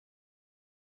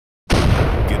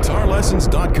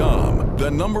GuitarLessons.com, the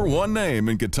 #1 name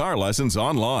in guitar lessons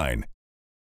online.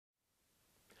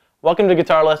 Welcome to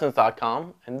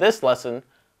GuitarLessons.com. In this lesson,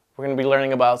 we're going to be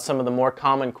learning about some of the more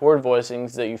common chord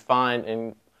voicings that you find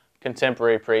in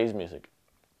contemporary praise music.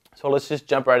 So let's just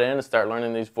jump right in and start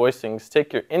learning these voicings.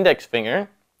 Take your index finger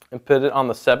and put it on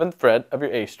the 7th fret of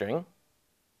your A string.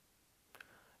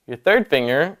 Your third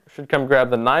finger should come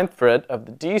grab the 9th fret of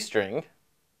the D string.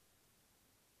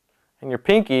 And your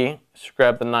pinky should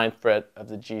grab the 9th fret of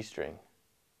the G string.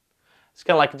 It's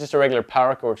kind of like just a regular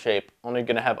power chord shape, only you're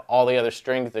going to have all the other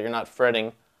strings that you're not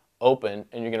fretting open,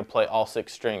 and you're going to play all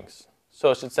 6 strings. So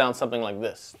it should sound something like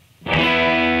this.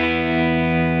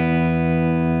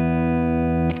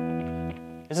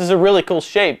 This is a really cool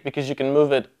shape because you can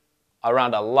move it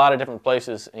around a lot of different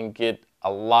places and get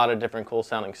a lot of different cool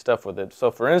sounding stuff with it.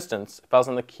 So for instance, if I was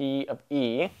on the key of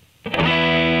E,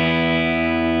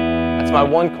 that's my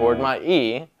 1 chord, my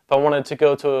E. If I wanted to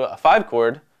go to a 5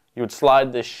 chord, you would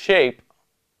slide this shape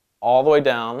all the way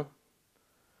down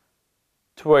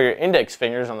to where your index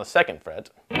finger is on the 2nd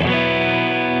fret.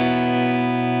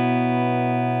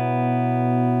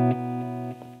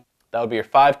 That would be your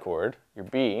 5 chord, your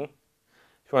B.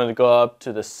 If you wanted to go up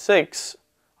to the 6,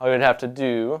 all you would have to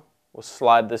do was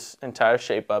slide this entire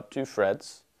shape up 2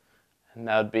 frets, and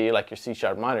that would be like your C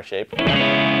sharp minor shape.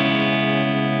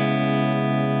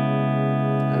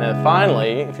 And then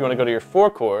finally, if you want to go to your 4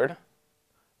 chord,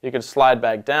 you could slide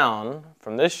back down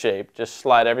from this shape, just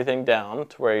slide everything down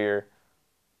to where your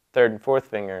 3rd and 4th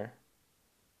finger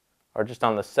are just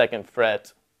on the 2nd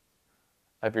fret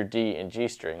of your D and G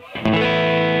string.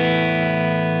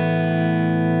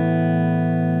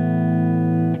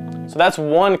 So that's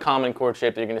one common chord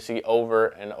shape that you're going to see over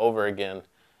and over again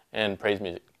in praise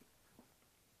music.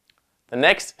 The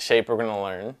next shape we're going to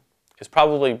learn is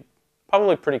probably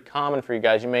pretty common for you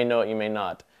guys. You may know it, you may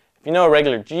not. If you know a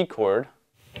regular G chord,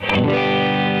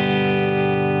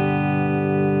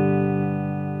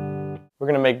 we're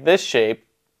going to make this shape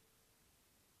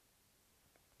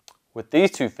with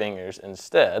these 2 fingers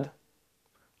instead.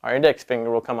 Our index finger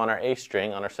will come on our A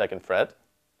string on our 2nd fret,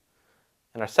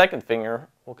 and our 2nd finger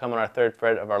will come on our 3rd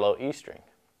fret of our low E string.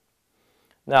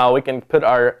 Now we can put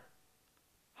our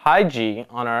high G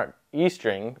on our E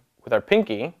string with our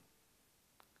pinky,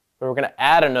 but we're going to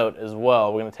add a note as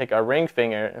well. We're going to take our ring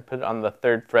finger and put it on the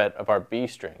 3rd fret of our B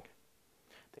string.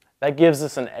 That gives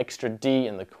us an extra D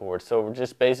in the chord, so we're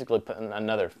just basically putting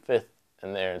another 5th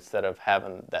in there instead of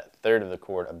having that 3rd of the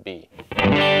chord a B.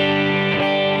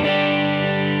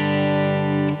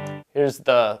 Here's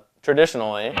the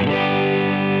traditional A.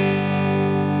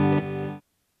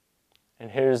 And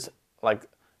here's like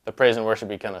the praise and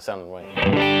worship-y kind of sounding way.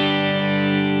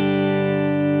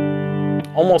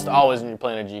 Almost always when you're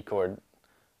playing a G chord,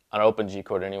 an open G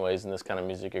chord anyways, in this kind of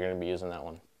music, you're going to be using that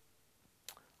one.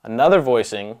 Another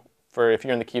voicing, for if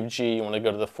you're in the key of G, you want to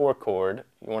go to the 4 chord,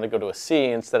 you want to go to a C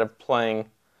instead of playing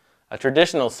a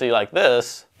traditional C like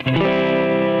this. You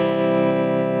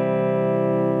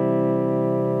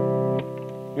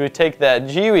would take that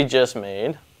G we just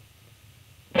made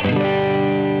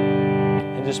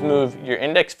and just move your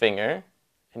index finger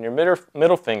and your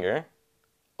middle finger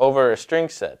over a string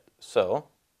set. So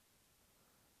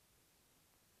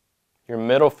your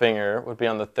middle finger would be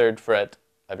on the 3rd fret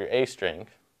of your A string,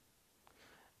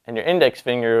 and your index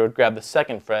finger would grab the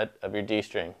 2nd fret of your D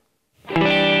string.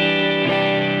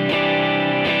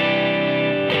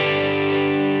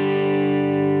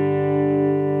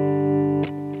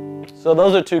 So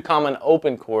those are 2 common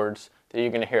open chords that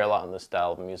you're going to hear a lot in this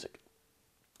style of music.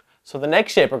 So the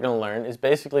next shape we're going to learn is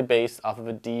basically based off of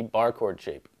a D bar chord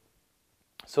shape.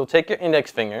 So take your index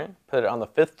finger, put it on the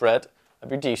 5th fret of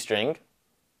your D string.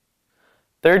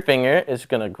 3rd finger is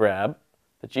going to grab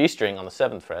the G string on the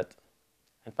 7th fret.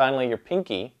 And finally your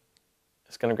pinky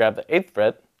is going to grab the 8th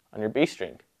fret on your B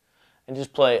string. And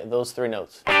just play those 3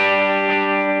 notes.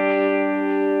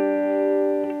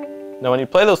 Now when you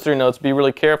play those 3 notes, be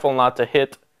really careful not to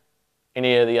hit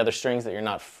any of the other strings that you're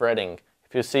not fretting.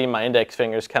 If you see, my index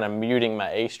finger is kind of muting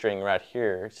my A string right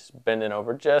here. It's just bending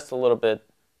over just a little bit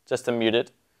just to mute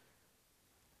it.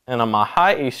 And on my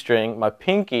high E string, my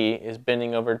pinky is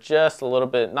bending over just a little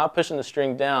bit, not pushing the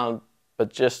string down, but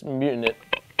just muting it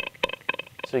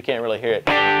so you can't really hear it.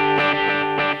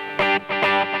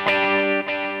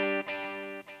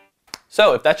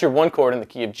 So if that's your 1 chord in the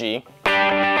key of G,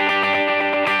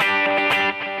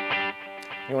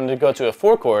 you want to go to a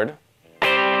 4 chord,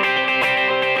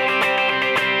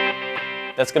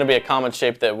 that's going to be a common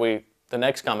shape that the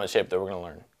next common shape that we're going to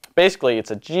learn. Basically,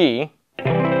 it's a G, but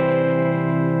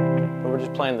we're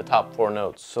just playing the top 4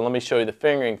 notes. So let me show you the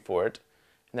fingering for it,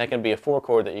 and that can be a 4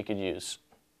 chord that you could use.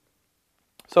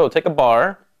 So take a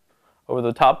bar over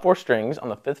the top 4 strings on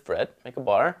the 5th fret, make a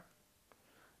bar,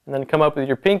 and then come up with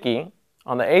your pinky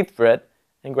on the 8th fret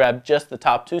and grab just the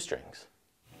top 2 strings.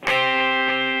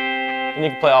 And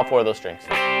you can play all 4 of those strings.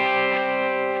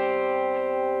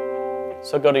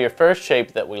 So go to your first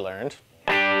shape that we learned.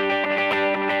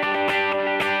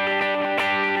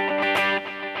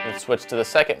 And switch to the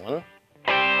second one.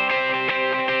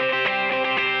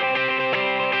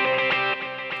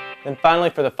 Then finally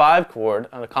for the 5 chord,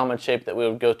 on a common shape that we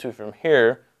would go to from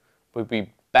here, would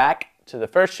be back to the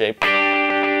first shape.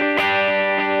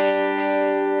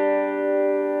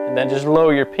 And then just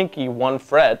lower your pinky 1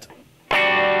 fret.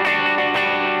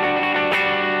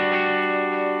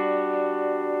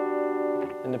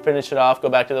 And to finish it off, go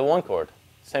back to the 1 chord.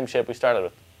 Same shape we started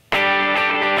with.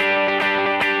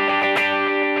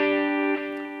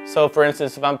 So for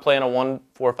instance, if I'm playing a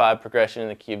 1-4-5 progression in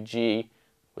the key of G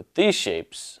with these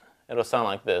shapes, it'll sound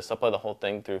like this. I'll play the whole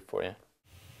thing through for you.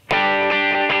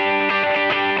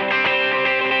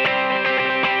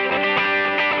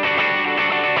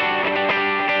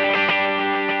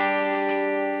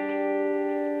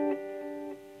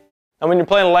 And when you're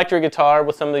playing electric guitar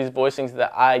with some of these voicings,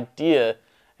 the idea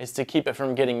is to keep it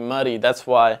from getting muddy. That's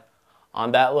why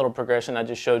on that little progression I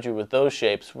just showed you with those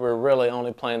shapes, we're really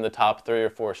only playing the top 3 or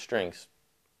 4 strings.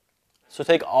 So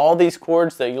take all these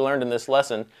chords that you learned in this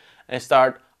lesson and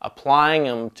start applying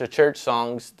them to church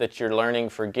songs that you're learning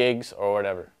for gigs or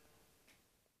whatever.